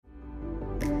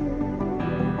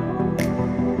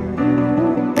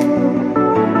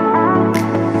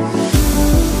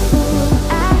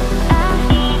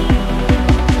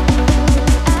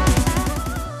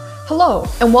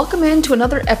Hello, and welcome into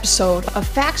another episode of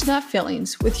Facts Not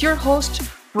Feelings with your host,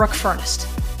 Brooke Furnist.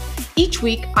 Each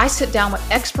week, I sit down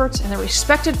with experts in their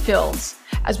respected fields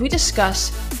as we discuss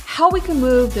how we can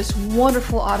move this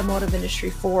wonderful automotive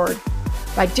industry forward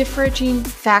by differentiating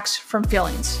facts from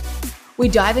feelings. We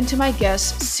dive into my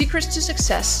guests' secrets to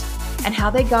success and how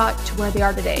they got to where they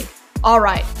are today. All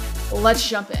right, let's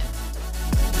jump in.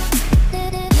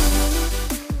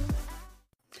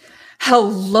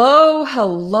 Hello,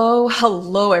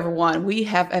 everyone. We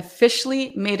have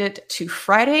officially made it to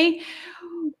Friday,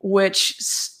 which,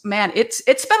 man, it's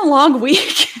been a long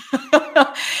week.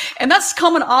 And that's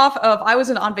coming off of, I was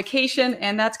on vacation,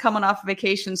 and that's coming off of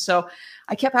vacation. So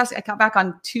I got back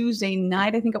on Tuesday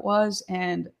night, I think it was,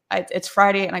 and it's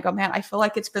Friday, and I go, man, I feel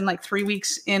like it's been like 3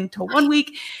 weeks into 1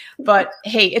 week, but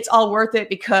hey, it's all worth it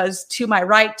because to my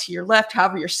right, to your left,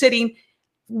 however you're sitting,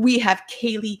 we have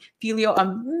Kaylee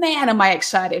Felio. Man, am I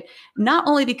excited. Not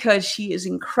only because she is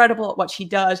incredible at what she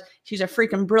does, she's a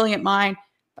freaking brilliant mind,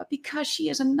 but because she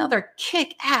is another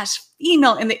kick-ass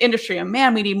female in the industry. And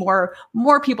man, we need more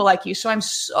people like you. So I'm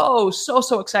so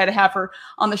excited to have her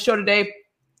on the show today.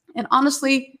 And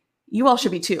honestly, you all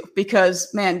should be too,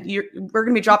 because man, we're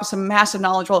going to be dropping some massive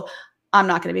knowledge. Well, I'm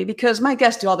not going to be, because my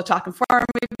guests do all the talking for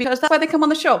me, because that's why they come on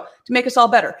the show, to make us all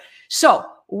better. So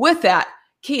with that,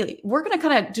 Kaylee, we're going to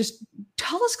kind of just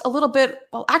tell us a little bit.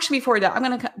 Well, actually, before that, I'm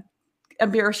going to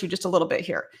embarrass you just a little bit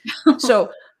here.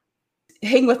 So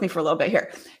hang with me for a little bit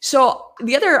here. So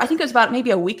I think it was about maybe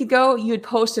a week ago, you had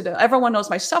posted, everyone knows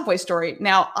my Subway story.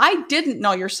 Now, I didn't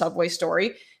know your Subway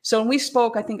story. So when we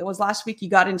spoke, I think it was last week, you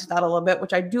got into that a little bit,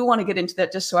 which I do want to get into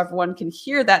that just so everyone can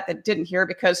hear that didn't hear,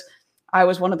 because I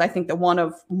was one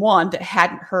of one that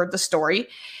hadn't heard the story.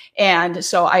 And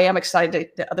so I am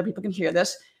excited that other people can hear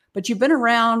this. But you've been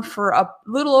around for a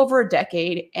little over a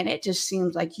decade, and it just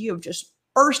seems like you have just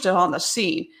bursted on the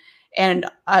scene. And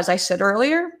as I said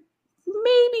earlier,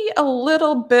 maybe a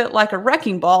little bit like a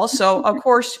wrecking ball. So, of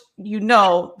course, you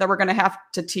know that we're going to have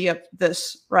to tee up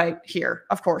this right here.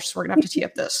 Of course, we're going to have to tee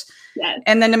up this. Yes.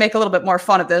 And then to make a little bit more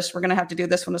fun of this, we're going to have to do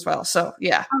this one as well. So,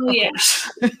 yeah. Oh, yeah.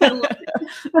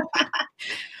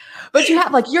 But you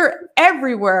have, you're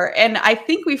everywhere. And I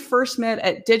think we first met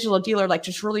at Digital Dealer,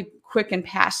 just really quick in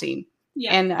passing.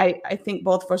 Yeah. And I think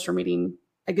both of us were meeting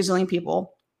a gazillion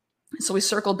people. So we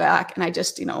circled back, and I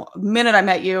just, the minute I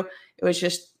met you, it was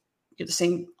just, you're the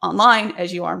same online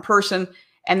as you are in person.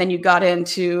 And then you got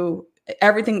into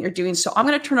everything you're doing. So I'm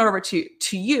going to turn it over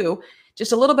to you,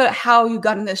 just a little bit how you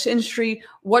got in this industry,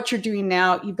 what you're doing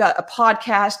now. You've got a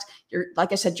podcast. You're,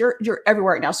 like I said, you're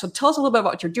everywhere right now. So tell us a little bit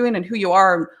about what you're doing and who you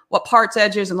are and what Parts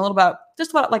Edge is, and a little about,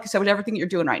 like I said, with everything you're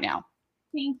doing right now.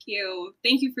 Thank you.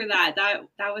 Thank you for that.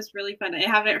 That was really fun. I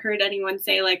haven't heard anyone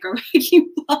say a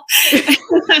wrecking ball.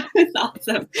 That was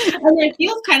awesome. And it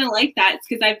feels kind of like that. It's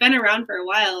because I've been around for a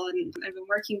while, and I've been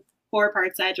working for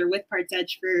Parts Edge or with Parts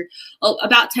Edge for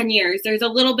about 10 years. There's a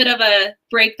little bit of a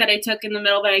break that I took in the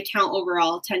middle, but I count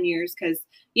overall 10 years because,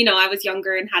 I was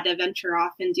younger and had to venture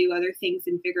off and do other things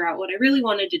and figure out what I really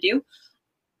wanted to do.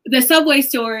 The Subway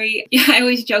story, I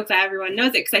always joke that everyone knows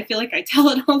it because I feel like I tell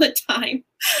it all the time.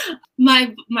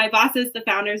 My bosses, the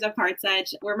founders of Parts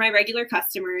Edge, were my regular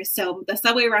customers. So the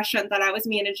Subway restaurant that I was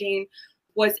managing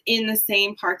was in the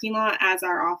same parking lot as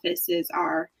our offices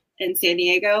are in San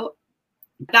Diego.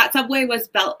 That Subway was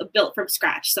built from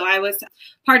scratch. So I was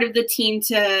part of the team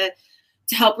to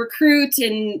help recruit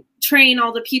and train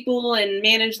all the people and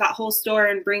manage that whole store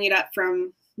and bring it up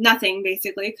from nothing,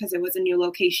 basically, because it was a new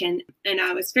location. And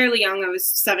I was fairly young. I was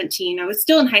 17. I was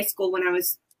still in high school when I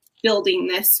was building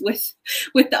this with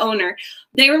the owner.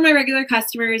 They were my regular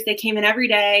customers. They came in every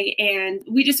day, and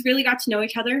we just really got to know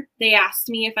each other. They asked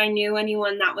me if I knew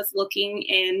anyone that was looking,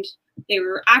 and they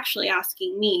were actually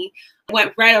asking me. It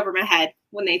went right over my head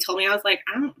when they told me. I was like,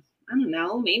 I don't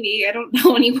know, maybe I don't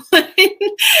know anyone.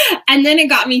 And then it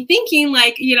got me thinking,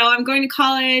 I'm going to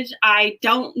college. I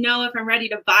don't know if I'm ready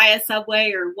to buy a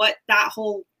Subway or what that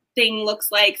whole thing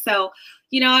looks like. So,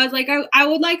 I was like, I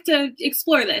would like to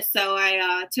explore this. So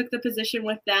I took the position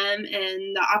with them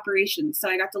and the operations. So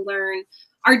I got to learn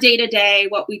our day-to-day,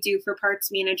 what we do for parts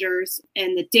managers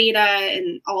and the data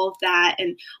and all of that.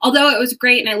 And although it was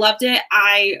great and I loved it,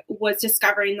 I was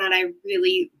discovering that I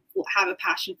really have a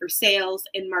passion for sales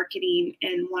and marketing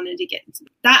and wanted to get into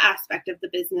that aspect of the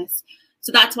business.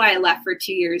 So that's why I left for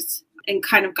 2 years and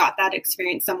kind of got that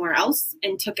experience somewhere else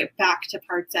and took it back to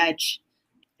Parts Edge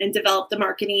and developed the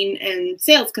marketing and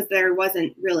sales because there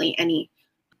wasn't really any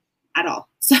at all.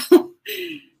 So,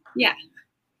 yeah.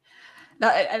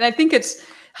 And I think it's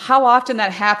how often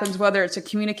that happens, whether it's a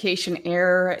communication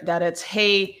error, that it's,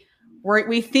 hey,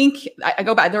 we think, I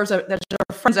go back, there's a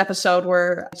Friends episode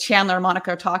where Chandler and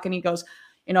Monica are talking. He goes,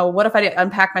 what if I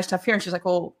unpack my stuff here? And she's like,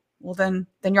 well, then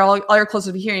all your clothes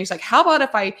will be here. And he's like, how about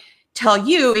if I tell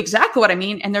you exactly what I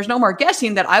mean, and there's no more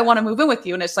guessing that I want to move in with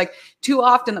you? And it's like too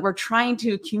often that we're trying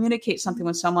to communicate something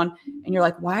with someone, and you're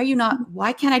like,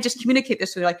 why can't I just communicate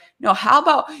this? So you're like, no, how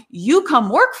about you come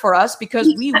work for us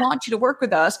because we want you to work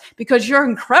with us because you're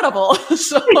incredible.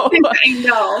 So I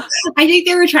know. I think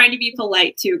they were trying to be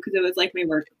polite too, because it was like my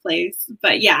workplace.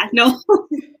 But yeah, no.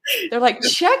 They're like,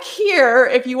 check here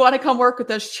if you want to come work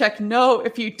with us, check no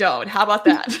if you don't. How about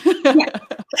that?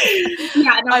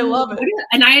 Yeah, no, I love it.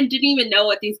 And I didn't even know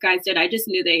what these guys did. I just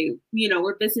knew they,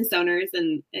 were business owners,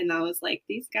 and I was like,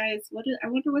 these guys, I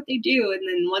wonder what they do. And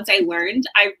then once I learned,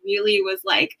 I really was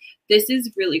like, this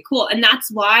is really cool. And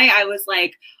that's why I was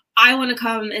like, I want to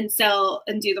come and sell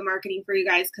and do the marketing for you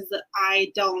guys, because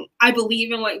I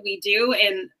believe in what we do,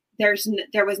 and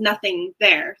there was nothing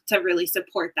there to really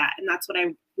support that. And that's what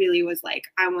I really was like,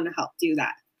 I want to help do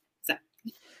that. So.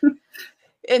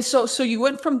 And so you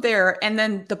went from there, and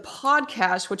then the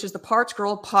podcast, which is the Parts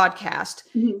Girl podcast,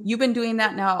 you've been doing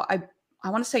that now. I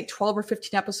want to say 12 or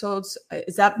 15 episodes.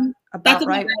 Is that about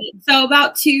right? So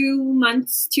about 2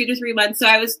 to 3 months. So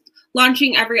I was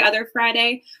launching every other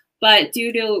Friday, but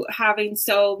due to having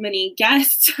so many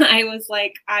guests, I was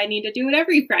like, I need to do it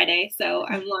every Friday. So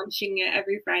I'm launching it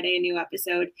every Friday, a new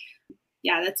episode.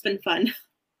 Yeah, that's been fun.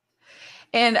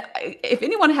 And if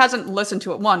anyone hasn't listened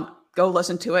to it, go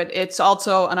listen to it. It's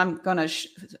also, and I'm going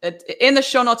to, in the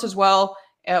show notes as well,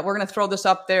 we're going to throw this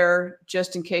up there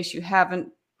just in case you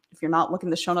haven't. If you're not looking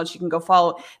at the show notes, you can go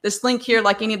follow this link here,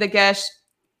 like any of the guests,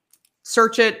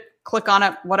 search it, click on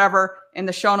it, whatever, in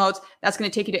the show notes. That's going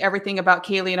to take you to everything about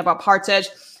Kaylee and about Parts Edge.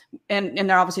 And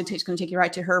there obviously it's going to take you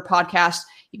right to her podcast.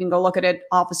 You can go look at it,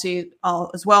 obviously,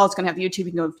 as well. It's going to have the YouTube.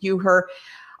 You can go view her.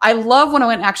 I love when I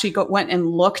went and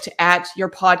looked at your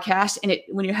podcast, and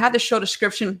when you have the show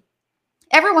description,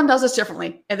 everyone does this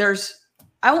differently. And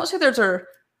I won't say there's a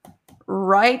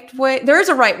right way. There is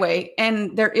a right way,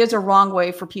 and there is a wrong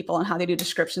way for people on how they do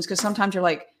descriptions. Because sometimes you're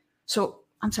like, so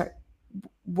I'm sorry,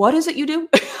 what is it you do?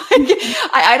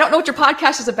 I don't know what your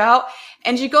podcast is about.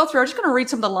 And you go through, I'm just going to read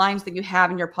some of the lines that you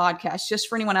have in your podcast, just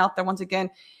for anyone out there. Once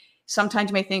again, sometimes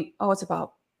you may think, oh, it's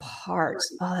about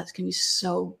parts. Oh, that's going to be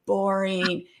so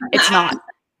boring. It's not.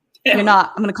 You're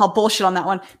not. I'm going to call bullshit on that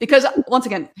one, because once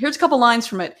again, here's a couple lines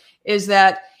from it, is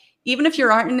that even if you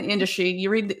aren't in the industry,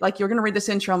 you read, like, you're going to read this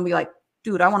intro and be like,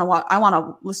 dude, I want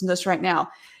to listen to this right now.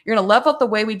 You're going to level up the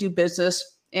way we do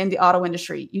business in the auto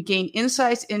industry. You gain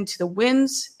insights into the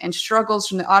wins and struggles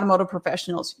from the automotive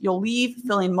professionals. You'll leave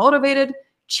feeling motivated,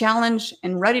 challenged,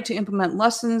 and ready to implement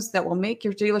lessons that will make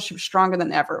your dealership stronger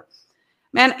than ever.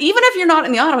 Man, even if you're not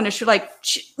in the auto industry, like,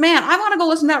 man, I want to go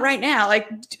listen to that right now. Like,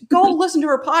 go listen to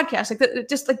her podcast. Like,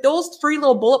 just like those 3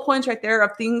 little bullet points right there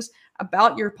of things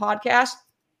about your podcast,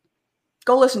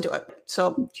 go listen to it.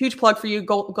 So huge plug for you.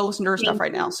 Go listen to her stuff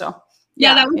right now. So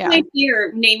yeah, that was my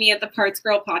fear naming it the Parts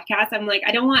Girl podcast. I'm like,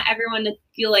 I don't want everyone to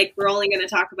feel like we're only going to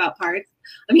talk about parts.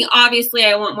 I mean, obviously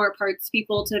I want more parts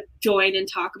people to join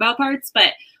and talk about parts,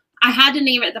 but I had to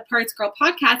name it the Parts Girl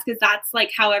podcast because that's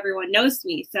like how everyone knows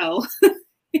me. So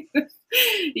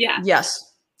yeah.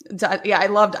 Yes. Yeah. I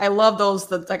love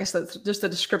those, like I said, just the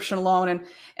description alone.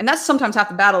 And that's sometimes half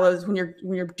the battle, is when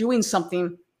you're doing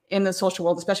something in the social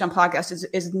world, especially on podcasts,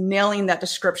 is nailing that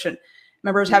description. I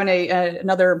remember I was having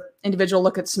another individual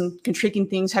look at some intriguing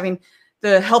things, having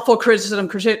the helpful criticism,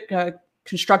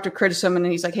 constructive criticism. And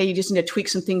he's like, hey, you just need to tweak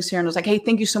some things here. And I was like, hey,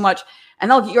 thank you so much.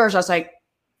 And I'll get yours. I was like,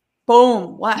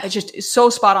 boom. Wow. It's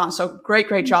so spot on. So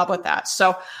great job with that.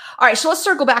 So, all right. So let's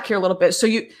circle back here a little bit. So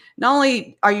you, not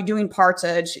only are you doing Parts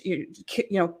Edge, you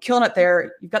killing it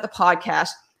there. You've got the podcast.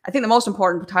 I think the most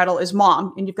important title is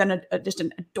mom, and you've got just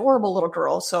an adorable little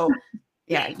girl. So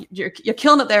yeah, you're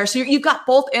killing it there. So you've got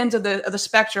both ends of the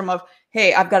spectrum of,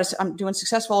 hey, I'm doing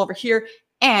successful over here,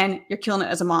 and you're killing it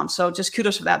as a mom. So just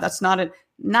kudos for that. That's not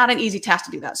an easy task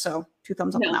to do that. So 2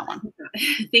 thumbs up on that one.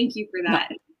 Thank you for that.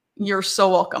 No, you're so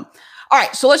welcome. All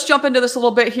right. So let's jump into this a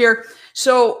little bit here.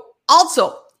 So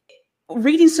also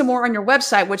reading some more on your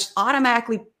website, which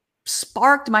automatically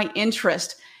sparked my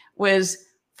interest, was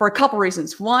for a couple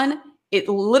reasons. One, it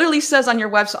literally says on your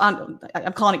website,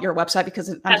 I'm calling it your website because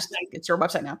it's your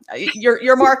website now.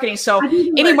 Your marketing. So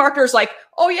any marketer's like,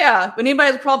 oh yeah, when anybody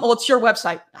has a problem, well, it's your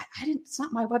website. It's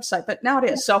not my website, but now it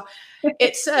is. So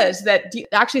it says that,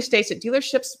 actually states that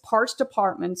dealerships' parts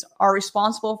departments are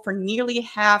responsible for nearly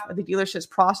half of the dealership's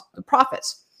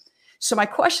profits. So my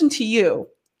question to you,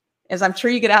 as I'm sure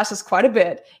you get asked this quite a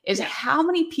bit, is how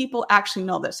many people actually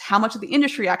know this? How much of the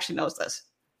industry actually knows this?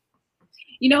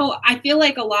 I feel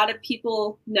like a lot of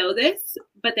people know this,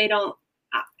 but they don't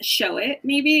show it,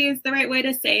 maybe is the right way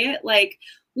to say it. Like,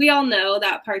 we all know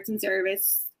that parts and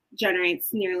service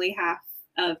generates nearly half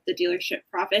of the dealership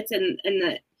profits, and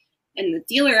the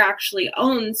dealer actually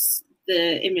owns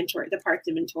the inventory, the parts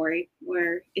inventory,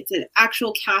 where it's an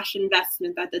actual cash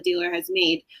investment that the dealer has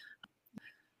made.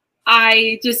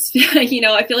 I just, I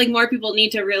feel like more people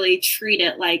need to really treat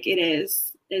it like it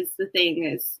is the thing.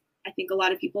 Is I think a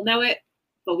lot of people know it,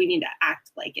 but we need to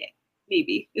act like it,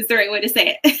 maybe is the right way to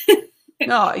say it.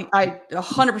 No, I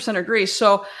 100% agree.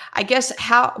 So I guess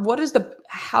how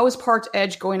is Parts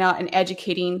Edge going out and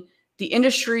educating the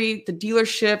industry, the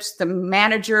dealerships, the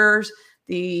managers,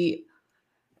 the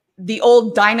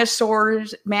old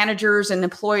dinosaurs, managers and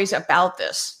employees about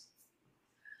this?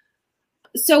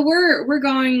 So we're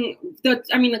going,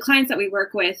 the clients that we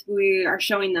work with, we are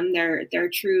showing them their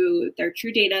true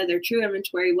data, their true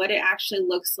inventory, what it actually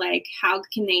looks like, how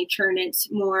can they turn it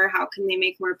more, how can they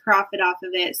make more profit off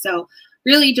of it. So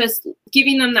really just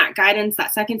giving them that guidance,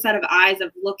 that second set of eyes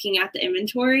of looking at the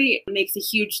inventory makes a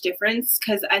huge difference,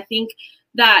 because I think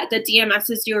that the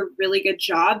DMSs do a really good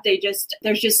job.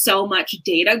 There's just so much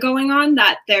data going on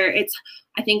that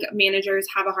I think managers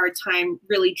have a hard time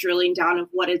really drilling down of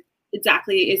what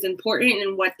exactly is important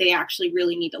and what they actually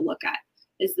really need to look at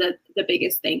is the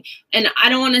biggest thing. And I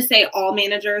don't want to say all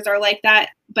managers are like that,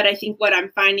 but I think what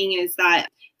I'm finding is that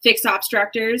fixed ops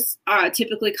directors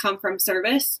typically come from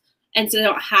service, and so they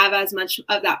don't have as much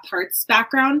of that parts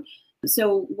background.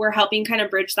 So we're helping kind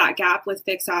of bridge that gap with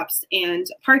fixed ops and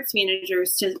parts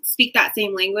managers to speak that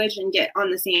same language and get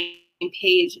on the same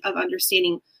page of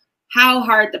understanding how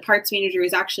hard the parts manager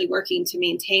is actually working to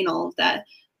maintain all of the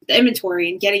inventory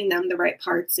and getting them the right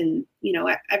parts and,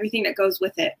 everything that goes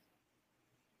with it.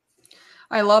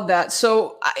 I love that.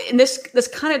 So, and this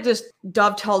kind of just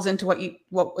dovetails into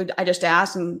what I just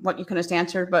asked and what you kind of just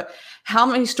answered. But how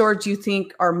many stores do you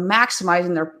think are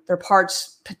maximizing their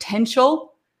parts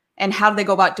potential, and how do they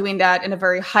go about doing that in a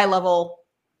very high level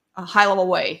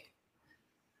way?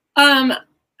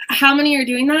 How many are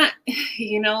doing that?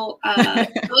 All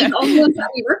the ones that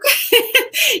we work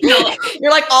with.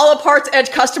 You're like all the Parts Edge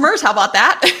customers. How about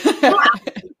that?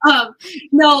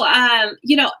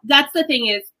 That's the thing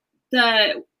is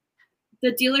the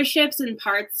dealerships and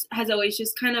parts has always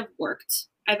just kind of worked.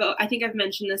 I think I've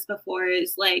mentioned this before,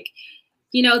 is like,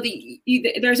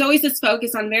 there's always this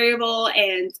focus on variable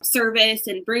and service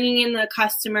and bringing in the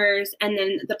customers, and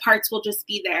then the parts will just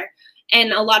be there.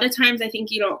 And a lot of times I think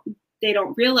they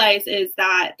don't realize is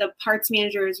that the parts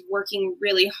manager is working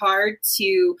really hard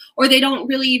or they don't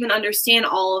really even understand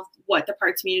all of what the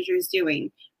parts manager is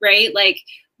doing, right? Like,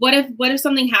 what if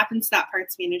something happens to that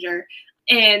parts manager?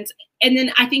 And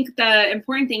then I think the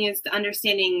important thing is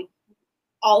understanding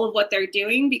all of what they're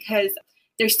doing, because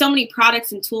there's so many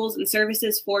products and tools and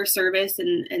services for service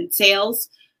and sales.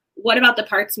 What about the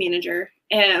parts manager?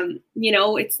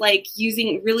 It's like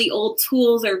using really old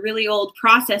tools or really old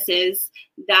processes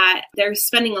that they're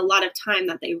spending a lot of time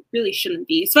that they really shouldn't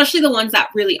be, especially the ones that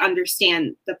really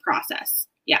understand the process.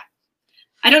 Yeah.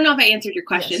 I don't know if I answered your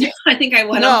question. Yes. I think I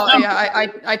went. No, yeah,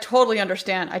 I totally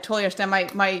understand. I totally understand.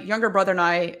 My younger brother and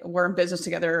I were in business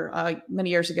together many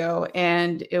years ago,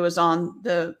 and it was on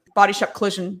the body shop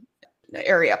collision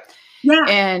area. Yeah.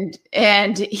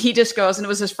 And he just goes, and it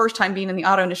was his first time being in the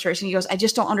auto industry. And he goes, I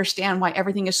just don't understand why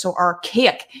everything is so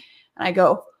archaic. And I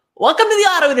go, welcome to the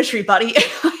auto industry, buddy.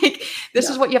 Like, this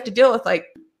is what you have to deal with. Like,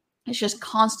 it's just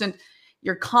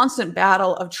your constant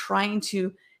battle of trying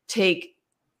to take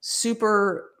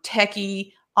super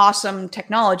techie, awesome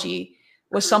technology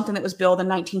with something that was built in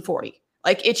 1940.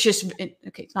 Like, it's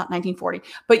not 1940,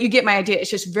 but you get my idea. It's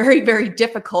just very, very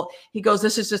difficult. He goes,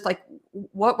 this is just like,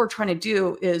 what we're trying to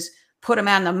do is put a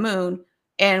man on the moon,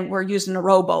 and we're using a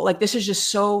rowboat. Like, this is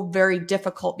just so very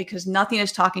difficult because nothing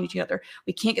is talking to each other.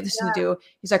 We can't get this thing to do.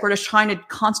 He's like, we're just trying to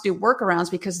constantly do workarounds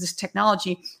because this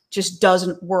technology just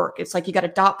doesn't work. It's like, you got a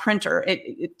dot printer.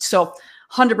 So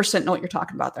 100% know what you're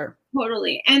talking about there.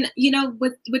 Totally. And,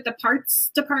 with the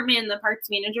parts department and the parts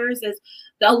managers is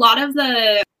a lot of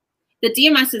the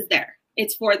DMS is there.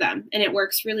 It's for them and it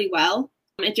works really well.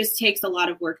 It just takes a lot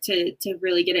of work to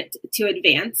really get it to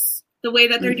advance the way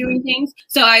that they're doing things.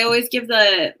 So I always give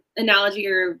the analogy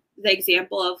or the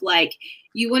example of, like,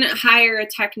 you wouldn't hire a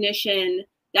technician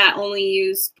that only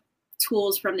used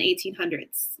tools from the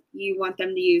 1800s. You want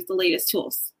them to use the latest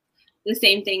tools. The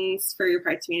same things for your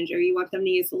parts manager. You want them to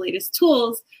use the latest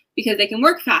tools because they can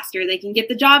work faster. They can get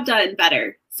the job done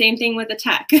better. Same thing with the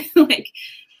tech. Like,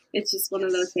 it's just one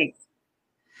of those things.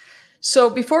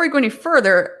 So before we go any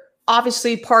further,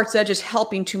 obviously Parts Edge is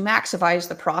helping to maximize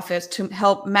the profits, to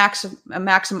help maximize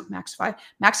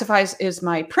is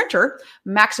my printer.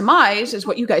 Maximize is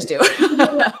what you guys do.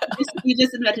 You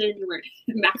just invented a new word,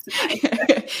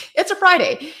 maximize. It's a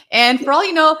Friday. And for all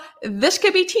you know, this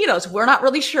could be Tito's. We're not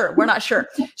really sure. We're not sure.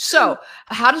 So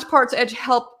how does Parts Edge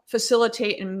help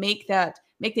facilitate and make the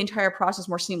entire process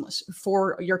more seamless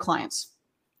for your clients?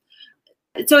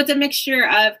 So it's a mixture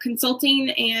of consulting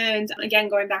and, again,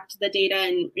 going back to the data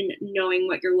and knowing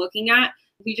what you're looking at.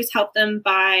 We just help them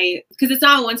because it's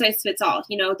not a one size fits all.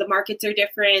 The markets are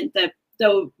different.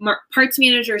 The parts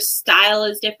manager's style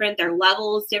is different. Their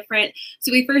level is different.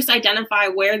 So we first identify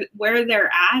where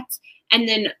they're at. And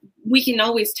then we can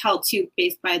always tell too,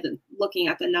 based by looking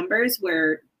at the numbers,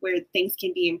 where things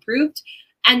can be improved.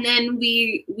 And then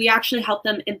we actually help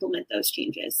them implement those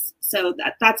changes. So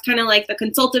that's kind of like the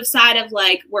consultative side of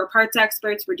like, we're parts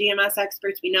experts, we're DMS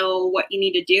experts, we know what you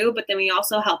need to do, but then we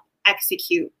also help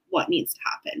execute what needs to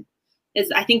happen is,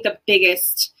 I think, the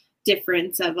biggest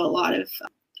difference of a lot of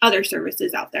other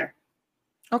services out there.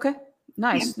 Okay.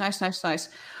 Nice. Yeah. Nice.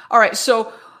 All right.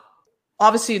 So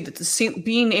obviously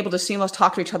being able to seamless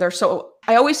talk to each other. So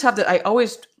I always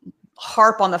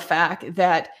harp on the fact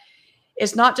that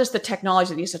it's not just the technology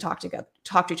that needs to talk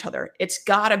to each other. It's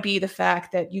got to be the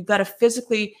fact that you've got to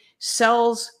physically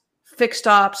sales, fixed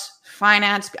ops,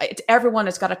 finance. Everyone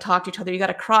has got to talk to each other. You got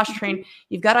to cross train.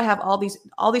 You've got to have all these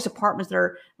departments that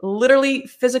are literally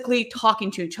physically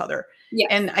talking to each other. Yes.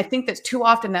 And I think that's too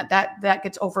often that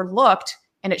gets overlooked,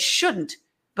 and it shouldn't.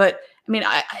 But I mean,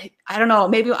 I don't know.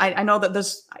 Maybe I know that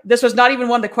this was not even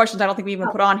one of the questions I don't think we even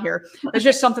put on here. It's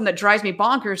just something that drives me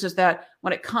bonkers is that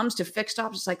when it comes to fixed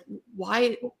ops, it's like,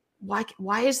 why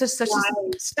is this such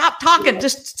a stop talking?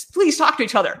 Just please talk to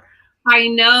each other. I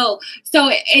know. So,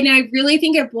 and I really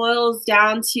think it boils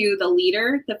down to the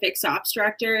leader, the fixed ops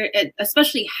director,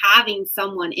 especially having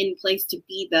someone in place to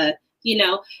be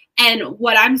and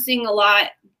what I'm seeing a lot,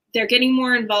 they're getting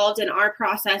more involved in our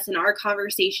process and our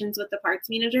conversations with the parts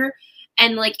manager.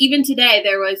 And like even today,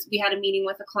 we had a meeting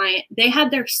with a client. They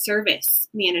had their service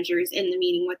managers in the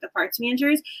meeting with the parts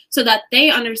managers so that they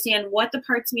understand what the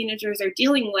parts managers are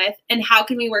dealing with and how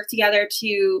can we work together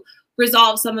to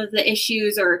resolve some of the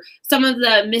issues or some of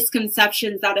the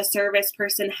misconceptions that a service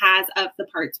person has of the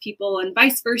parts people and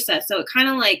vice versa. So it kind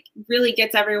of like really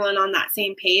gets everyone on that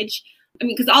same page. I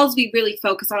mean, because all we really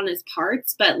focus on is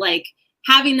parts, but like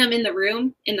having them in the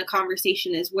room in the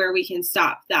conversation is where we can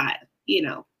stop that,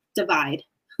 divide.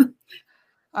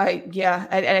 I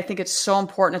think it's so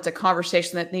important. It's a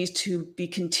conversation that needs to be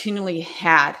continually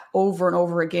had over and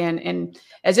over again. And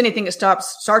as anything, it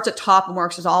starts at top and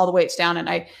works all the way it's down. And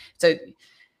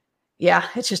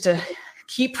it's just a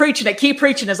keep preaching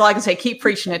is all I can say. Keep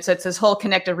preaching. It's this whole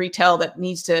connected retail that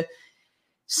needs to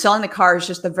selling the car is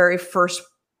just the very first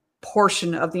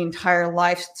portion of the entire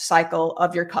life cycle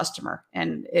of your customer.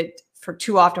 And for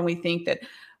too often we think that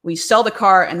we sell the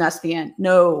car and that's the end.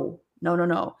 No.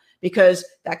 Because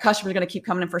that customer is going to keep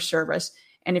coming in for service.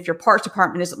 And if your parts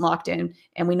department isn't locked in,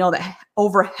 and we know that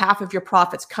over half of your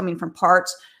profits coming from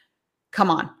parts, come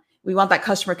on. We want that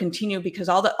customer to continue because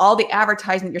all the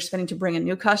advertising that you're spending to bring in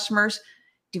new customers,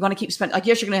 do you want to keep spending? Like,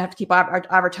 yes, you're going to have to keep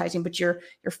advertising, but your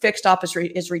fixed op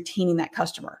is retaining that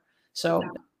customer. So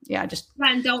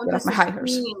and don't just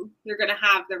assume you're going to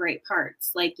have the right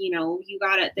parts. Like, you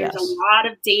got it. There's a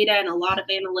lot of data and a lot of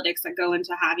analytics that go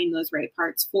into having those right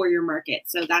parts for your market.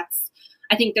 So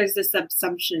I think there's this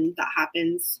assumption that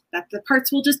happens that the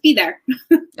parts will just be there.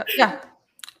 Yeah.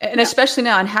 And especially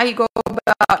now, and how you go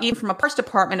about even from a parts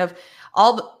department of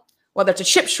whether it's a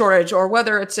chip shortage or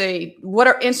whether it's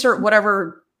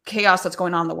whatever chaos that's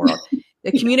going on in the world,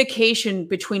 the communication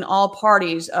between all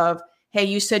parties of, hey,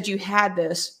 you said you had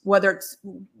this, whether it's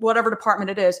whatever department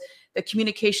it is, the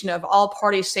communication of all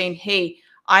parties saying, hey,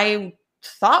 I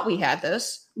thought we had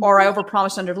this, or I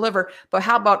overpromised, underdeliver, but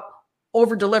how about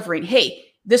over-delivering? Hey,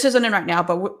 this isn't in right now,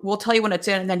 but we'll tell you when it's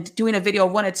in, and then doing a video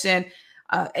when it's in.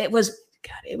 It was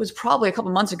probably a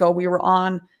couple months ago. We were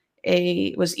on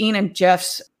it was Ian and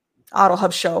Jeff's Auto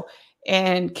Hub show,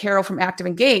 and Carol from Active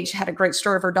Engage had a great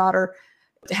story of her daughter.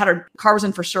 Had her car was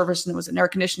in for service, and it was an air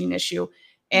conditioning issue.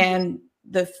 And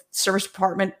the service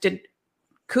department did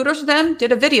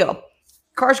a video.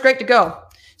 Car's great to go.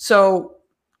 So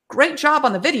great job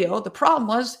on the video. The problem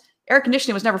was air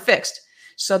conditioning was never fixed.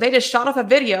 So they just shot off a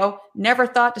video, never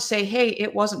thought to say, hey,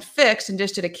 it wasn't fixed, and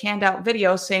just did a canned out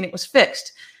video saying it was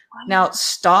fixed. Wow. Now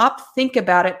stop, think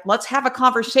about it. Let's have a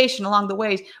conversation along the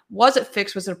ways. Was it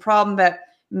fixed? Was it a problem that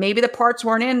maybe the parts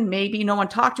weren't in? Maybe no one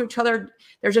talked to each other.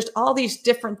 There's just all these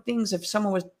different things. If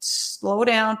someone would slow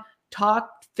down, talk,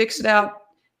 fix it out,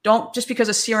 Don't just because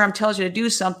a CRM tells you to do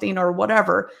something or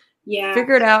whatever, Yeah.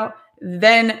 figure it out,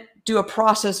 then do a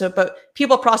process of, but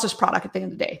people process product at the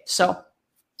end of the day. So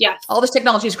Yes. all this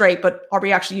technology is great, but are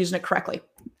we actually using it correctly?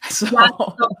 So That's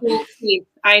the whole piece.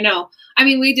 I know. I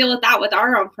mean, we deal with that with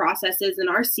our own processes and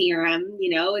our CRM.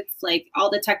 It's like all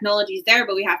the technology is there,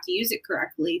 but we have to use it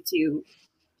correctly to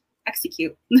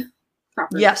execute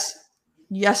properly. yes.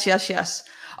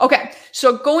 Okay.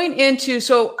 So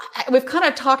we've kind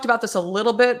of talked about this a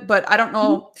little bit, but I don't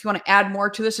know if you want to add more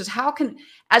to this, is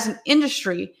as an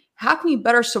industry, how can we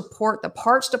better support the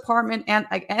parts department and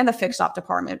the fixed op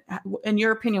department? In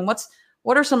your opinion,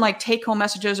 what are some like take home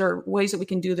messages or ways that we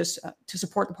can do this to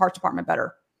support the parts department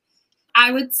better?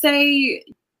 I would say,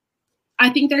 I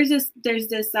think there's this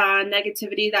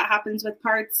negativity that happens with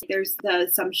parts. There's the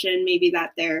assumption maybe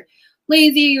that they're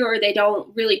lazy or they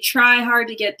don't really try hard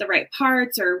to get the right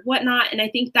parts or whatnot. And I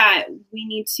think that we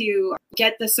need to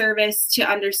get the service to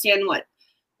understand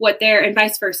what they're, and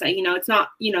vice versa. It's not,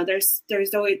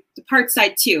 there's always the parts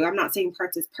side too. I'm not saying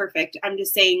parts is perfect. I'm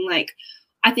just saying, like,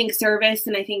 I think service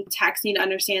and I think techs need to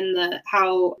understand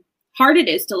how hard it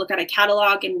is to look at a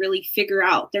catalog and really figure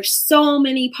out there's so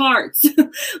many parts.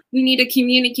 We need to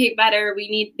communicate better.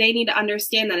 They need to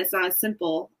understand that it's not as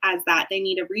simple as that. They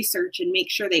need to research and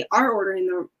make sure they are ordering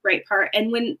the right part.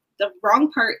 And when the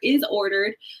wrong part is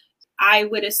ordered, I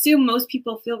would assume most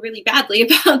people feel really badly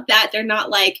about that. They're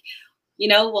not like,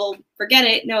 well, forget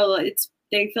it. No,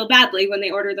 they feel badly when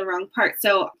they order the wrong part.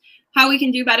 So how we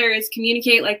can do better is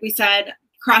communicate, like we said,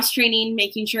 cross-training,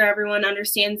 making sure everyone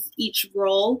understands each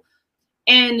role.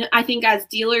 And I think as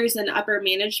dealers and upper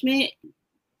management,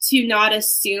 to not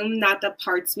assume that the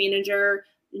parts manager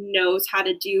knows how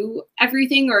to do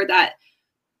everything, or that,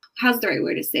 how's the right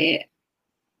way to say it?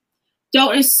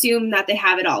 Don't assume that they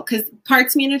have it all, because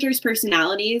parts managers'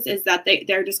 personalities is that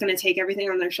they're just going to take everything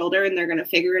on their shoulder and they're going to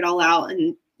figure it all out.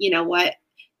 And you know what?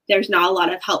 There's not a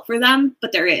lot of help for them,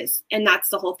 but there is. And that's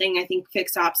the whole thing I think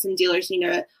fixed ops and dealers need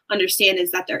to understand,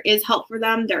 is that there is help for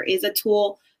them. There is a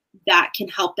tool that can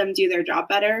help them do their job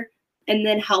better, and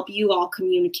then help you all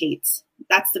communicate.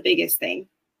 That's the biggest thing,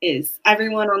 is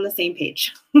everyone on the same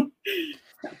page.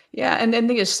 Yeah. And then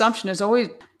the assumption is always,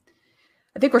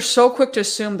 I think we're so quick to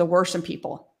assume the worst in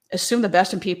people, assume the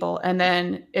best in people. And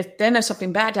then if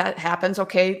something bad happens,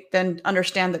 okay, then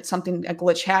understand that a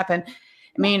glitch happened.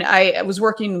 I mean, I was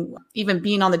working, even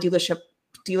being on the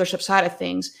dealership side of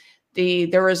things,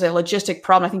 there was a logistic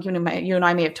problem. I think you and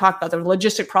I may have talked about the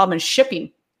logistic problem in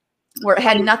shipping, where it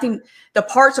had nothing. The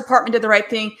parts department did the right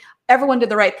thing. Everyone did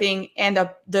the right thing. And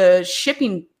the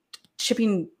shipping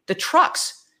the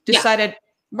trucks decided,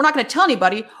 we're not going to tell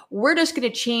anybody. We're just going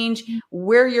to change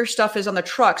where your stuff is on the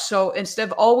truck. So instead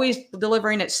of always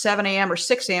delivering at 7 a.m. or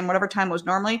 6 a.m., whatever time it was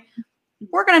normally,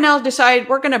 we're going to now decide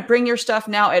we're going to bring your stuff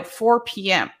now at 4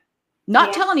 p.m.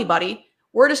 Not tell anybody.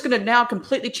 We're just going to now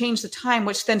completely change the time,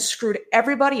 which then screwed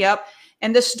everybody up.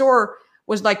 And this store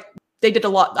was like, they did a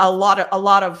lot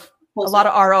of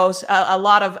ROs,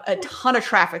 a ton of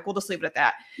traffic. We'll just leave it at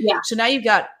that. Yeah. So now you've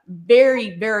got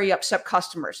very, very upset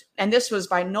customers. And this was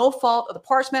by no fault of the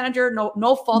parts manager,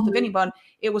 no fault of anyone.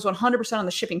 It was 100% on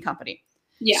the shipping company.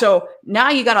 Yeah. So now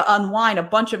you got to unwind a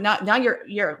bunch of, now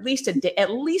you're at least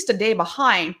a day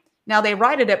behind. Now they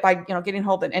righted it by, getting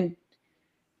hold of and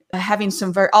having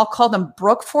some I'll call them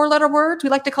Brooke 4-letter words. We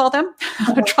like to call them,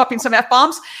 dropping some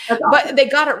F-bombs, but they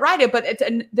got it righted. But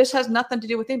this has nothing to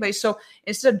do with anybody. So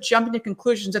instead of jumping to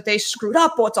conclusions that they screwed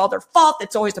up, it's all their fault,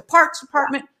 it's always the parts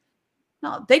department.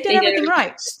 No, they did everything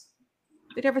right.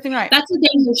 Did everything right. That's the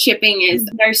thing with shipping, is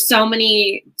there's so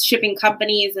many shipping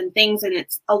companies and things, and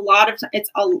it's out of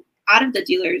the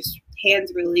dealer's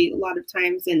hands really a lot of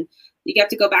times. And you have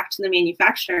to go back to the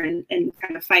manufacturer and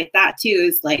kind of fight that too,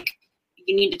 is like,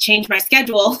 you need to change my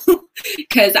schedule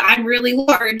because I'm really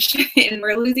large and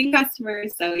we're losing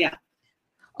customers. So yeah.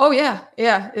 Oh yeah.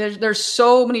 Yeah. There's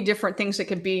so many different things that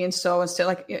could be. And so instead,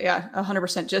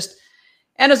 100%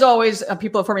 and as always,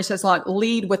 people have heard me say this a lot,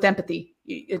 lead with empathy.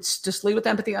 It's just lead with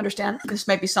empathy. Understand this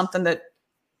might be something that,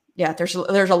 there's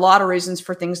a lot of reasons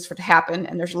for things to happen.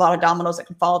 And there's a lot of dominoes that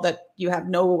can fall that you have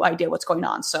no idea what's going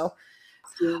on. So,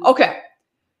 okay.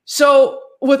 So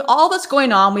with all that's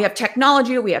going on, we have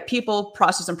technology, we have people,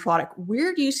 process, and product.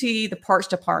 Where do you see the parts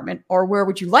department, or where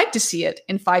would you like to see it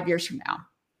in 5 years from now?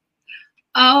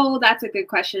 Oh, that's a good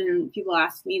question. People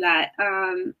ask me that.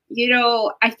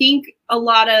 I think a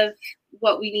lot of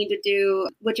what we need to do,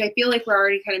 which I feel like we're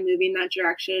already kind of moving in that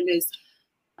direction, is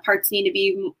parts need to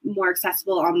be more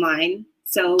accessible online.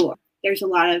 So there's a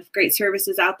lot of great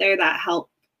services out there that help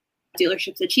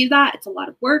dealerships achieve that. It's a lot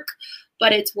of work,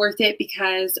 but it's worth it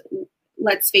because,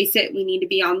 let's face it, we need to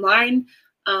be online.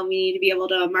 We need to be able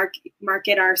to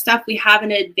market our stuff. We have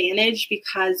an advantage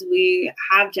because we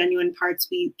have genuine parts.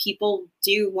 People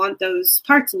do want those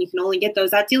parts, and you can only get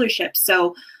those at dealerships.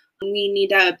 So we need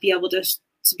to be able to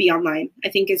be online, I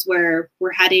think, is where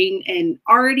we're heading, and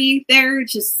already there.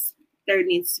 Just there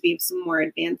needs to be some more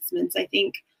advancements, I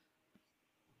think.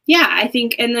 Yeah, I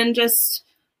think, and then just,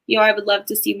 I would love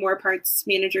to see more parts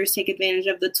managers take advantage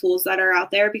of the tools that are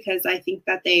out there, because I think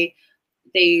that they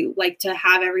like to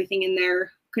have everything in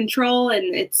their control,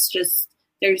 and it's just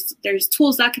there's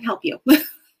tools that can help you.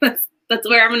 that's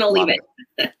where I'm going to leave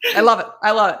it. I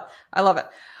love it.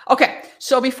 Okay,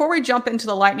 so before we jump into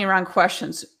the lightning round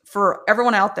questions, for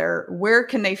everyone out there, where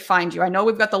can they find you? I know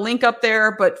we've got the link up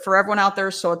there, but for everyone out there,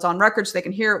 so it's on record so they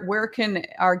can hear it, where can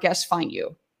our guests find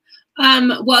you?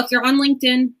 Well, if you're on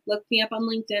LinkedIn, look me up on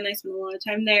LinkedIn. I spend a lot of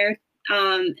time there.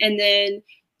 And then,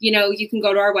 you can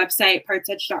go to our website,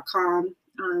 partsedge.com.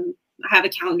 I have a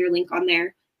calendar link on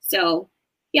there. So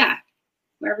yeah,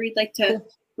 wherever you'd like to,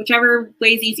 whichever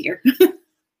way is easier.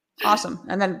 Awesome.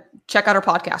 And then check out our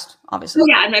podcast, obviously. Oh,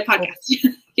 yeah, and my podcast.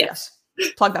 Yes.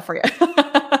 Plug that for you.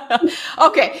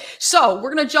 Okay. So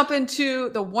we're going to jump into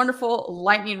the wonderful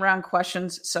lightning round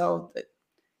questions. So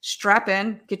strap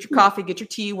in, get your coffee, get your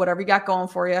tea, whatever you got going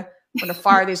for you. We're going to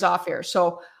fire these off here.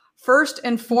 So first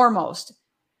and foremost,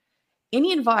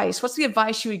 any advice? What's the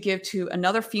advice you would give to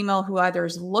another female who either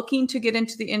is looking to get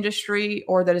into the industry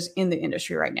or that is in the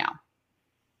industry right now?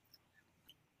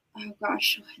 Oh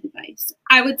gosh, what advice?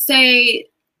 I would say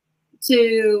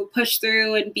to push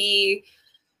through and be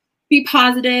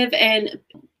positive and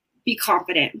be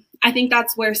confident. I think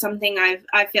that's where something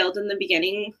I failed in the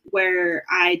beginning, where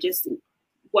I just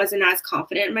wasn't as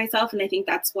confident in myself. And I think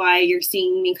that's why you're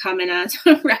seeing me come in as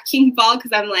a wrecking ball,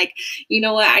 because I'm like, you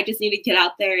know what, I just need to get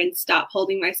out there and stop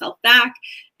holding myself back.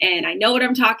 And I know what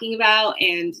I'm talking about.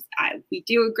 And we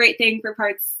do a great thing for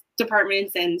parts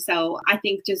departments. And so I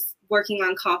think just working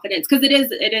on confidence, because it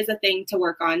is a thing to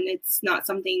work on. It's not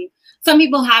something, some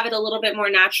people have it a little bit more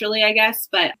naturally, I guess,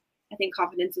 but I think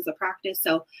confidence is a practice.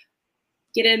 So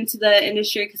get into the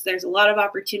industry because there's a lot of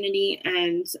opportunity,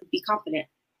 and be confident.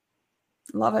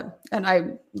 Love it. And I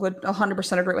would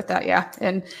 100% agree with that. Yeah.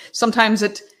 And sometimes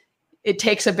it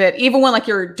takes a bit, even when like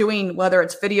you're doing, whether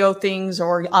it's video things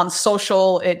or on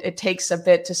social, it takes a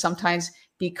bit to sometimes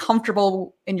be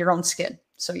comfortable in your own skin.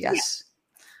 So yes,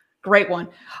 Great one.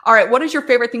 All right. What is your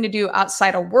favorite thing to do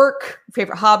outside of work?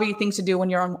 Favorite hobby, things to do when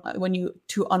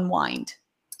to unwind?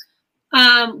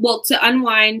 Well, to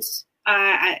unwind,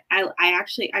 I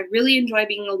really enjoy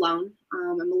being alone.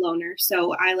 I'm a loner,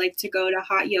 so I like to go to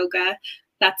hot yoga.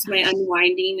 That's my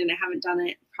unwinding, and I haven't done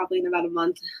it probably in about a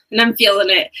month, and I'm feeling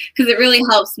it because it really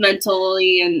helps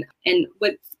mentally. And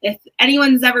if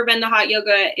anyone's ever been to hot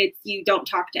yoga, you don't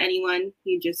talk to anyone.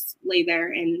 You just lay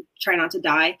there and try not to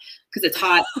die because it's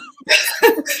hot.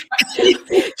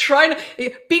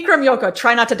 Bikram yoga.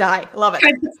 Try not to die. Love it.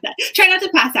 Try not to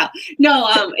pass out. No,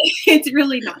 it's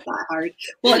really not that hard.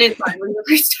 Well, it is hard when you're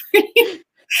first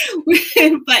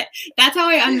starting, but that's how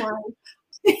I unwind.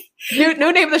 New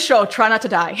name of the show, Try Not to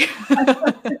Die.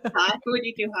 When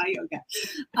you do hot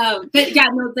yoga. But yeah,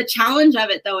 no, the challenge of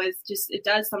it though is just, it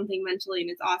does something mentally and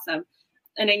it's awesome.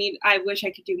 And I wish I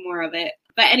could do more of it.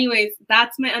 But anyways,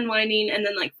 that's my unwinding. And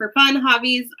then like for fun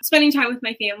hobbies, spending time with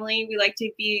my family. We like to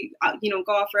be,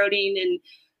 go off-roading and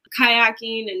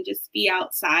kayaking and just be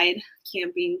outside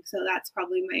camping. So that's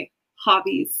probably my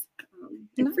hobbies.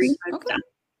 And free time stuff.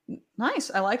 Nice.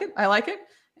 I like it.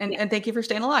 And thank you for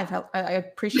staying alive. I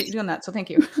appreciate you doing that. So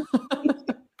thank you.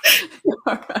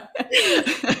 All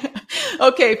right.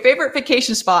 Okay. Favorite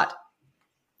vacation spot?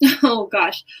 Oh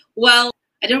gosh. Well,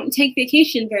 I don't take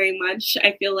vacation very much.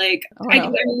 I feel like We're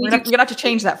going to have to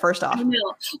change that first off. I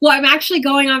know. Well, I'm actually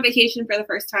going on vacation for the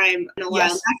first time in a while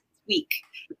next week.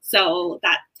 So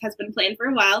that has been planned for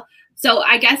a while. So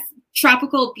I guess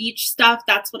tropical beach stuff,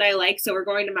 that's what I like. So we're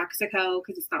going to Mexico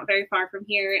because it's not very far from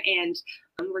here. And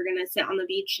we're going to sit on the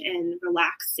beach and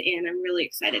relax. And I'm really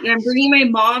excited. And I'm bringing my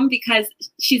mom because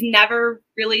she's never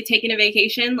really taken a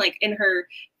vacation, like in her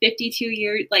 52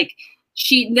 years. Like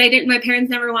my parents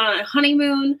never went on a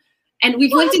honeymoon. And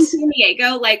we've lived in San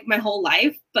Diego like my whole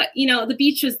life. But, the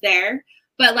beach was there.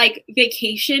 But like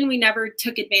vacation, we never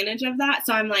took advantage of that.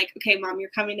 So I'm like, okay, Mom, you're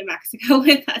coming to Mexico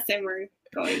with us and we're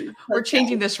going. We're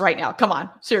changing this right now. Come on.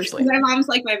 Seriously. My mom's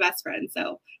like my best friend.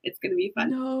 So it's going to be fun.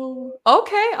 No.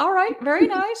 Okay. All right. Very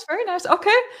nice. Very nice.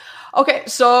 Okay. Okay.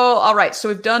 So, all right. So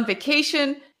we've done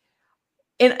vacation.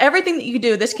 In everything that you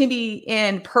do, this can be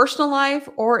in personal life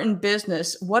or in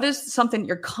business. What is something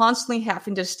you're constantly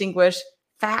having to distinguish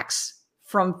facts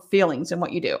from feelings in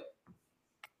what you do?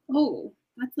 Oh,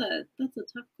 That's a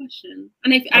tough question.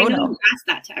 And I Oh, know no. you asked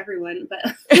that to everyone,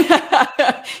 but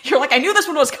You're like, I knew this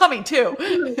one was coming too.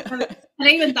 and I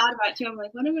even thought about it too. I'm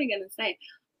like, what am I gonna say?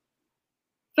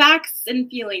 Facts and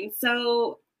feelings.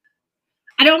 So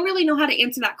I don't really know how to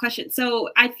answer that question. So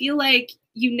I feel like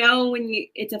when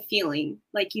it's a feeling,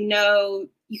 like you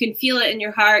can feel it in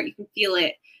your heart, you can feel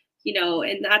it,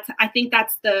 and I think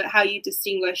that's the how you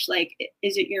distinguish, like,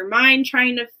 is it your mind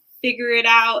trying to figure it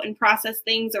out and process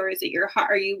things, or is it your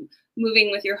heart? Are you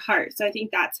moving with your heart? So I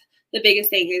think that's the biggest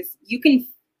thing, is you can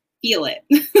feel it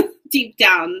deep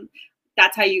down.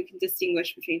 That's how you can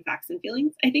distinguish between facts and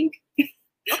feelings, I think. Okay.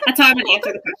 That's how I'm going to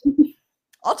answer the question.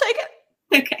 I'll take it.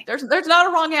 Okay. There's not a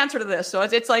wrong answer to this. So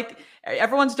it's like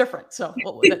everyone's different. So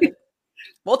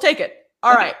we'll take it.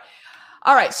 All right.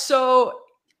 All right. So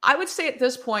I would say at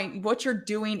this point, what you're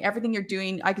doing, everything you're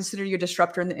doing, I consider you a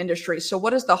disruptor in the industry. So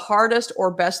what is the hardest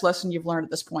or best lesson you've learned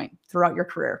at this point throughout your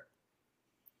career?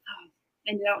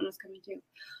 I knew that one was coming too.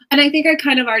 And I think I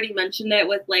kind of already mentioned it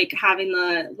with like having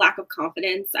the lack of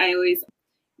confidence.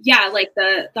 Like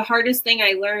the hardest thing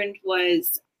I learned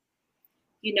was,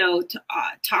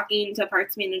 talking to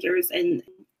parts managers and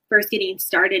first getting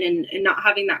started and not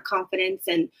having that confidence.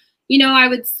 And,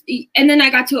 and then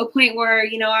I got to a point where,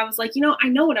 I was like, I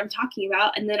know what I'm talking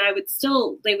about. And then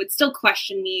they would still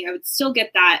question me. I would still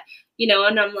get that,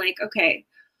 and I'm like, okay,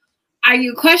 are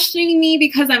you questioning me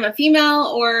because I'm a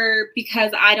female or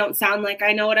because I don't sound like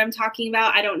I know what I'm talking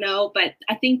about? I don't know. But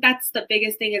I think that's the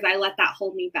biggest thing, is I let that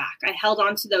hold me back. I held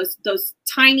on to those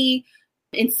tiny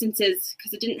instances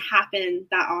because it didn't happen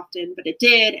that often, but it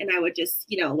did. And I would just,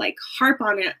 like harp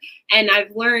on it. And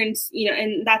I've learned,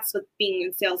 and that's what being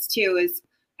in sales too, is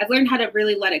I've learned how to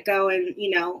really let it go and,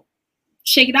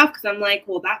 shake it off, because I'm like,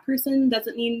 well, that person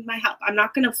doesn't need my help. I'm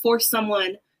not going to force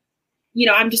someone.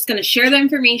 I'm just going to share the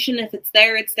information. If it's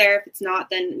there, it's there. If it's not,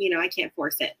 then, I can't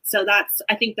force it. So that's,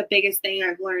 I think the biggest thing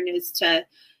I've learned is to,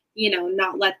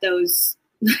 not let those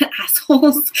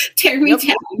assholes tear me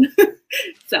down.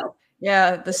 So.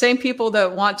 Yeah, the same people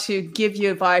that want to give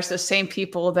you advice, the same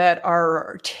people that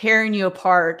are tearing you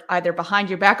apart, either behind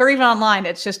your back or even online.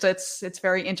 It's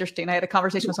very interesting. I had a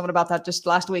conversation with someone about that just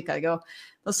last week. I go,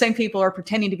 those same people are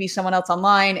pretending to be someone else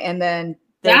online, and then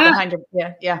they're behind your,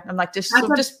 yeah. I'm like, just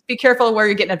be careful of where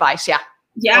you're getting advice. Yeah.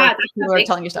 Yeah. People are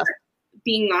telling you stuff.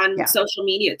 Being on social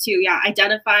media too. Yeah.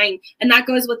 Identifying, and that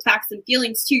goes with facts and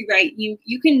feelings too, right? You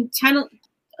can I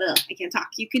can't talk.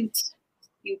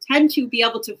 You tend to be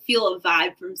able to feel a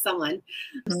vibe from someone.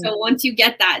 Mm-hmm. So once you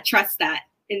get that, trust that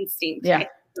instinct. Yeah.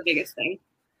 That's the biggest thing.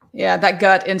 Yeah. That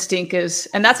gut instinct is,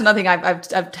 and that's another thing I've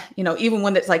even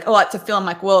when it's like, oh, it's a feeling, I'm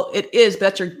like, well, it is, but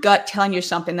that's your gut telling you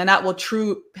something. And that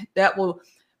will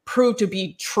prove to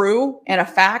be true and a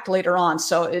fact later on.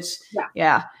 So it's,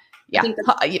 yeah. I think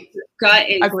your gut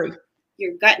is, agree.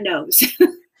 Your gut knows.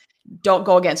 Don't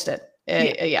go against it.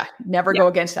 Never go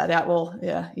against that. That will,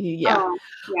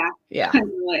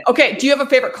 Okay. Do you have a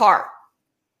favorite car?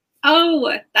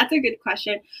 Oh, that's a good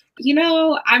question.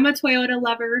 I'm a Toyota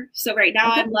lover. So right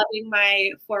now I'm loving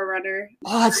my 4Runner.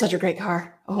 Oh, that's such a great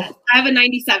car. Oh, I have a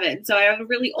 97. So I have a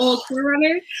really old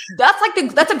 4Runner.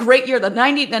 That's a great year. The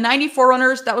 90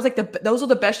 4Runners, that was like those are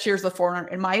the best years of the 4Runner,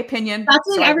 in my opinion. That's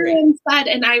what everyone said.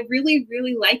 And I really,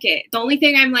 really like it. The only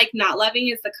thing I'm like not loving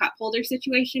is the cup holder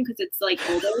situation, because it's like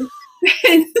older.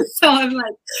 So I'm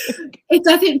like, it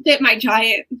doesn't fit my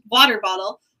giant water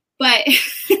bottle, but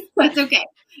that's okay.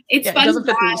 It's fun. It doesn't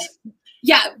fit these.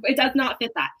 Yeah, it does not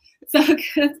fit that. So,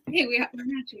 hey, we're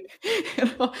matching.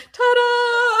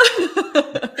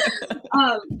 Ta-da!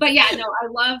 But yeah, no, I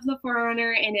love the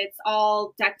 4Runner, and it's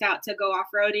all decked out to go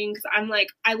off-roading, because I'm like,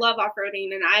 I love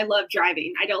off-roading and I love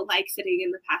driving. I don't like sitting in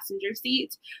the passenger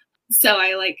seat. So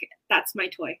that's my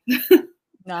toy.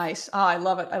 Nice. Oh, I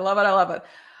love it. I love it. I love it.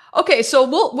 Okay, so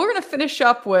we're going to finish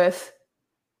up with,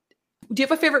 do you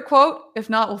have a favorite quote? If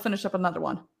not, we'll finish up another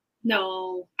one.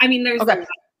 No. I mean, there's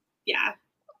yeah.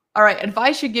 All right.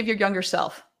 Advice you give your younger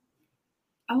self.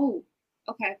 Oh,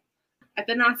 okay. I've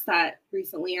been asked that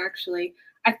recently, actually.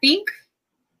 I think,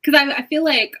 because I feel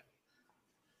like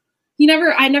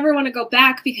I never want to go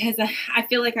back, because I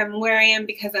feel like I'm where I am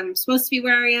because I'm supposed to be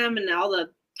where I am and all the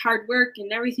hard work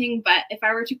and everything. But if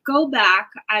I were to go back,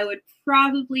 I would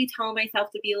probably tell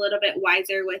myself to be a little bit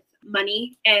wiser with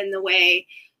money and the way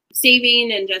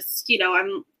saving, and just,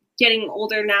 I'm getting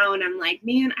older now, and I'm like,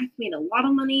 man, I've made a lot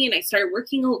of money, and I started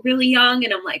working really young,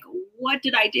 and I'm like, what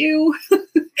did I do?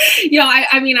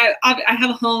 I mean, I have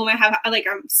a home,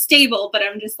 I'm stable, but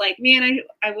I'm just like, man,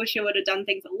 I wish I would have done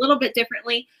things a little bit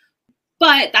differently,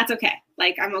 but that's okay.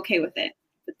 Like, I'm okay with it.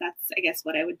 But that's, I guess,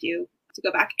 what I would do to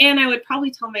go back. And I would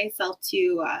probably tell myself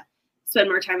to spend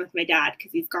more time with my dad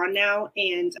because he's gone now.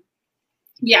 And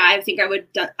yeah, I think I would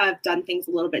have done things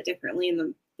a little bit differently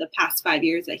in the past 5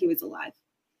 years that he was alive.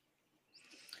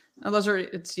 Oh,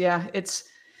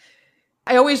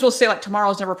 I always will say, like,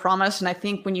 tomorrow's never promised. And I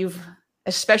think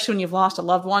especially when you've lost a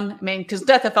loved one, I mean, because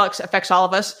death affects all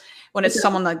of us. When it's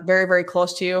someone like very, very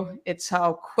close to you, it's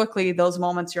how quickly those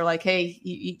moments you're like,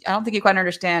 hey, I don't think you quite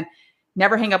understand.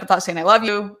 Never hang up without saying I love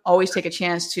you. Always take a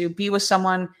chance to be with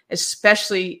someone,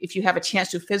 especially if you have a chance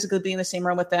to physically be in the same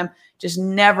room with them. Just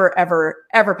never, ever,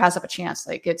 ever pass up a chance.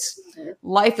 Like,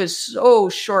 life is so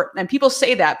short. And people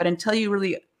say that, but until you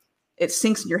really, it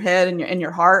sinks in your head and in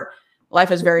your heart,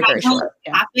 life is very, very short.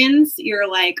 Happens, you're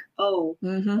like, oh,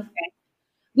 okay.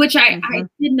 Which I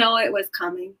did know it was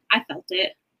coming. I felt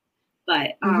it,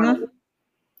 but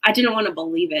I didn't want to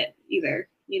believe it either,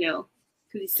 because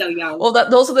he's so young. Well,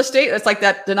 those are the state. It's like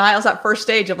that denial's that first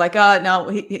stage of like, no,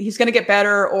 he's going to get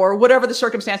better, or whatever the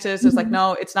circumstances. It's like,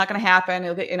 no, it's not going to happen.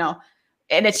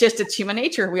 And it's human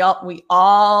nature. We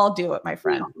all do it, my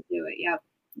friend. We all do it.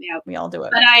 Yep. We all do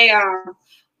it.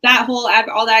 But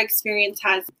all that experience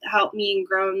has helped me and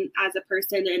grown as a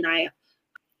person. And I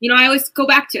always go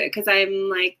back to it because I'm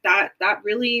like, that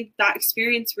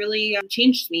experience really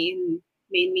changed me and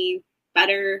made me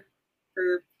better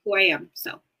for who I am.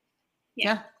 So,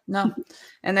 yeah. No.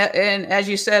 And as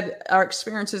you said, our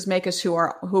experiences make us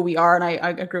who we are. And I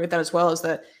agree with that as well, is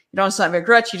that you don't have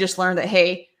regrets. You just learn that,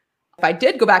 hey, if I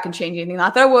did go back and change anything,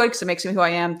 not that I would, because it makes me who I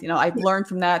am. I've learned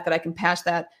from that I can pass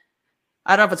that.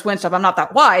 I don't know if it's win stuff. I'm not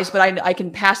that wise, but I can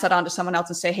pass that on to someone else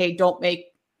and say, hey,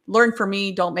 learn from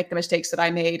me. Don't make the mistakes that I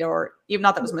made, or even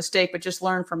not that it was a mistake, but just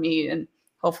learn from me, and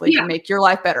hopefully you can make your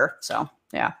life better. So,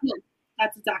 yeah.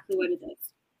 That's exactly what it is.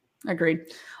 Agreed.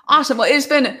 Awesome. Well, it's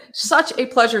been such a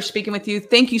pleasure speaking with you.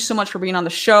 Thank you so much for being on the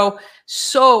show.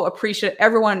 So appreciate it.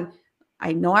 Everyone.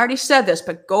 I know I already said this,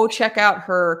 but go check out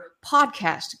her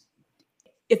podcast.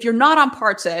 If you're not on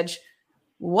Parts Edge,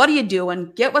 what are you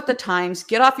doing? Get with the times.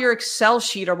 Get off your Excel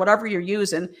sheet or whatever you're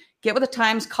using. Get with the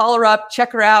times. Call her up.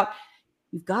 Check her out.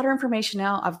 You've got her information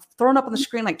now. I've thrown up on the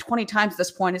screen like 20 times at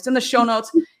this point. It's in the show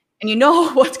notes. And you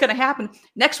know what's going to happen.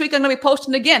 Next week, I'm going to be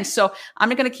posting again. So I'm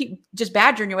going to keep just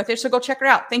badgering you with it. So go check her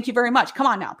out. Thank you very much. Come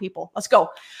on now, people. Let's go.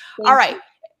 All right.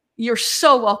 You're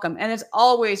so welcome. And as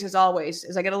always, as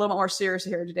I get a little bit more serious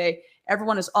here today,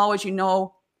 everyone, as always,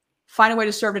 find a way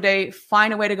to serve today.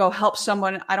 Find a way to go help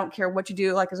someone. I don't care what you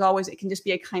do. Like, as always, it can just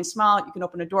be a kind smile. You can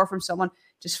open a door from someone.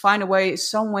 Just find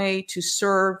some way to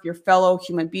serve your fellow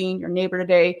human being, your neighbor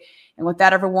today. And with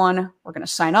that, everyone, we're going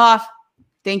to sign off.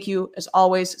 Thank you, as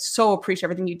always. So appreciate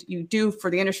everything you do for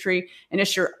the industry, and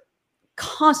just your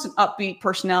constant upbeat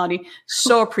personality.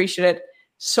 So appreciate it.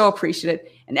 So appreciate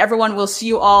it. And everyone, we'll see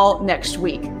you all next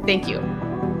week. Thank you.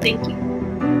 Thank you.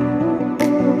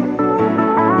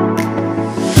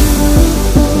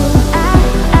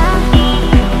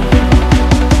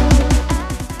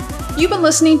 You've been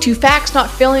listening to Facts Not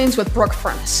Feelings with Brooke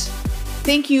Furnace.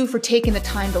 Thank you for taking the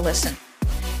time to listen.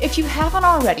 If you haven't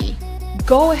already,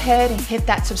 go ahead and hit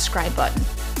that subscribe button.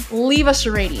 Leave us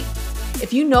a rating.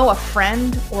 If you know a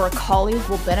friend or a colleague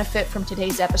will benefit from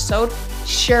today's episode,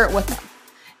 share it with them.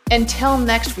 Until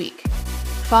next week,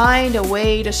 find a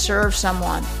way to serve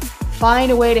someone.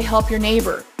 Find a way to help your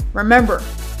neighbor. Remember,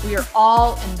 we are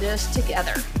all in this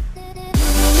together.